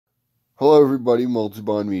Hello everybody,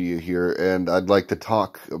 multiBon Media here, and I'd like to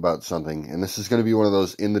talk about something. And this is going to be one of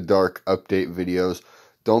those in the dark update videos.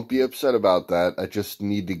 Don't be upset about that. I just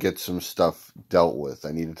need to get some stuff dealt with.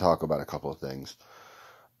 I need to talk about a couple of things.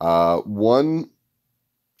 One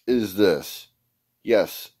is this.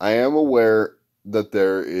 Yes, I am aware that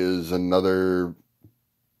there's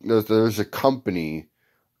a company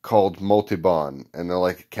called multiBon, and they're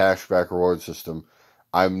like a cashback reward system.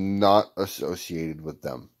 I'm not associated with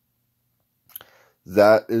them.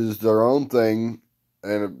 That is their own thing,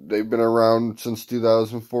 and they've been around since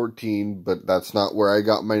 2014, but that's not where I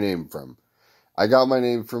got my name from. I got my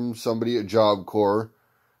name from somebody at Job Corps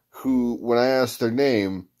who, when I asked their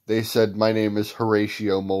name, they said my name is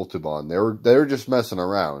Horatio Multibon. They were just messing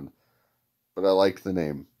around, but I liked the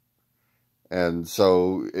name. And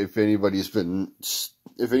so if anybody's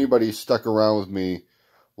stuck around with me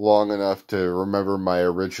long enough to remember my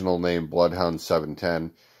original name, Bloodhound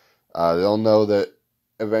 710, they'll know that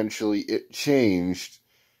eventually it changed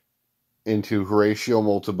into Horatio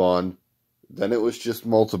Multibon, then it was just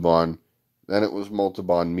Multibon, then it was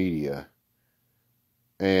multiBon Media,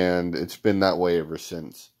 and it's been that way ever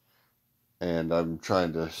since, and I'm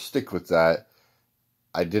trying to stick with that.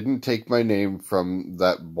 I didn't take my name from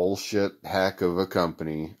that bullshit hack of a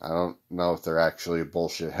company. I don't know if they're actually a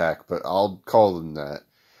bullshit hack, but I'll call them that.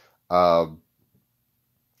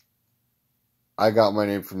 I got my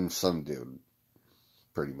name from some dude,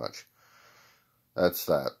 pretty much. That's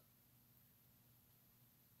that.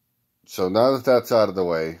 So now that that's out of the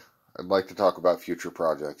way, I'd like to talk about future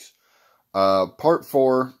projects. Part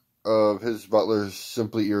 4 of His Butler's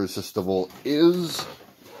Simply Irresistible is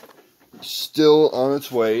still on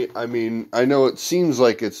its way. I mean, I know it seems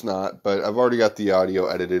like it's not, but I've already got the audio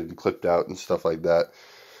edited and clipped out and stuff like that.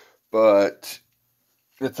 But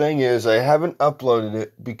the thing is, I haven't uploaded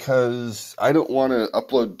it because I don't want to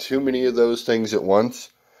upload too many of those things at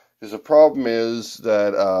once. Because the problem is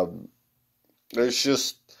that there's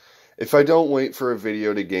just, if I don't wait for a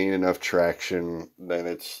video to gain enough traction,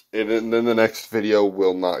 then then the next video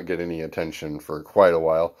will not get any attention for quite a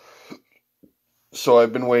while. So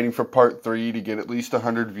I've been waiting for part 3 to get at least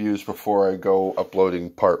 100 views before I go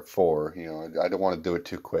uploading part 4. You know, I don't want to do it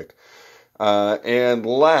too quick. And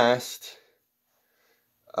last,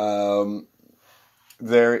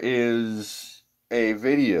 there is a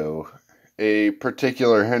video, a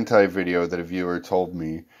particular hentai video that a viewer told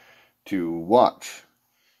me to watch,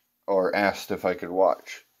 or asked if I could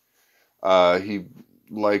watch. He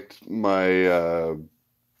liked my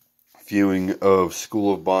viewing of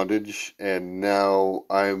School of Bondage, and now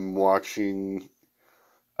I'm watching,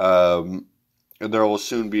 and there will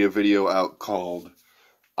soon be a video out called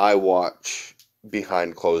I Watch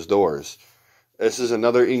Behind Closed Doors. This is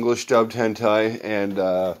another English dubbed hentai, and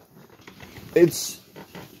it's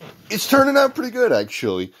turning out pretty good,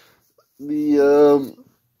 actually. The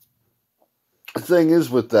thing is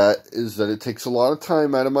with that is that it takes a lot of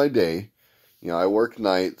time out of my day. You know, I work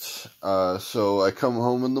nights, so I come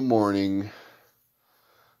home in the morning,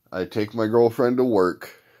 I take my girlfriend to work.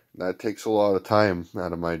 That takes a lot of time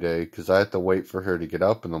out of my day, because I have to wait for her to get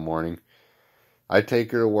up in the morning. I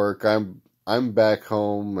take her to work, I'm back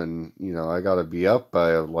home, and, you know, I gotta be up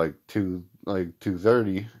by, like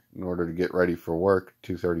 2:30 in order to get ready for work,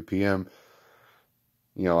 2:30 p.m.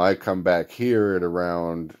 You know, I come back here at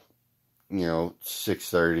around,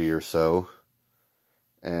 6:30 or so.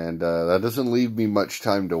 And that doesn't leave me much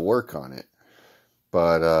time to work on it.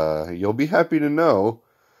 But you'll be happy to know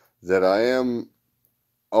that I am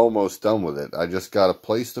almost done with it. I just gotta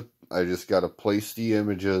place the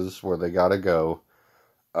images where they gotta go.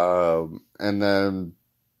 And then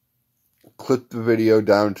clip the video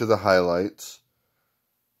down to the highlights,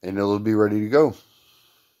 and it'll be ready to go.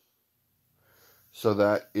 So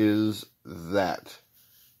that is that.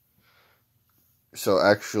 So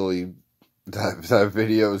actually, that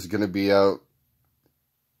video is going to be out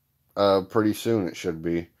pretty soon. It should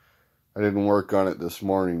be. I didn't work on it this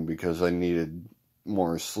morning because I needed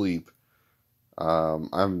more sleep.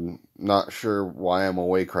 I'm not sure why I'm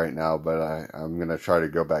awake right now, but I'm going to try to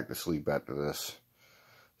go back to sleep after this.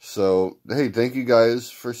 So, hey, thank you guys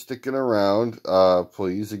for sticking around.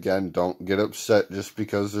 Please, again, don't get upset just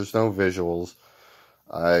because there's no visuals.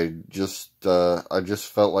 I just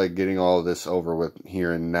felt like getting all of this over with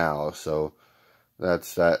here and now, so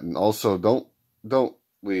that's that. And also, don't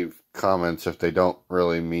leave comments if they don't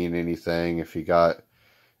really mean anything.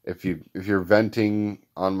 If you're venting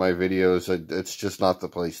on my videos, it's just not the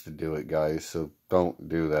place to do it, guys. So don't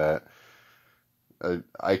do that.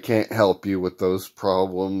 I can't help you with those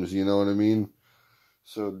problems. You know what I mean?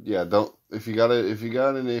 So yeah, don't. If you got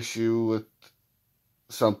an issue with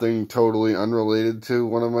something totally unrelated to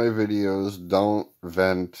one of my videos, don't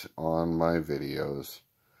vent on my videos.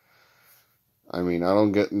 I mean, I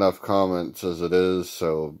don't get enough comments as it is,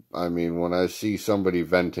 so, I mean, when I see somebody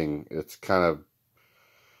venting, it's kind of,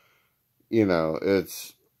 you know,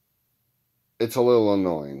 it's a little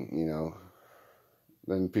annoying, you know.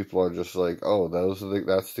 Then people are just like, oh,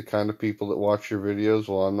 that's the kind of people that watch your videos?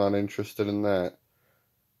 Well, I'm not interested in that.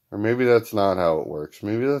 Or maybe that's not how it works.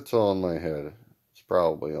 Maybe that's all in my head. It's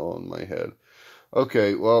probably all in my head.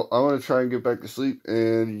 Okay, well, I'm going to try and get back to sleep,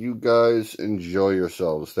 and you guys enjoy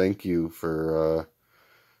yourselves. Thank you for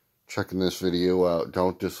checking this video out.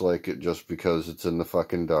 Don't dislike it just because it's in the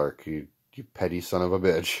fucking dark. You petty son of a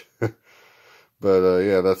bitch. But,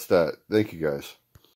 yeah, that's that. Thank you, guys.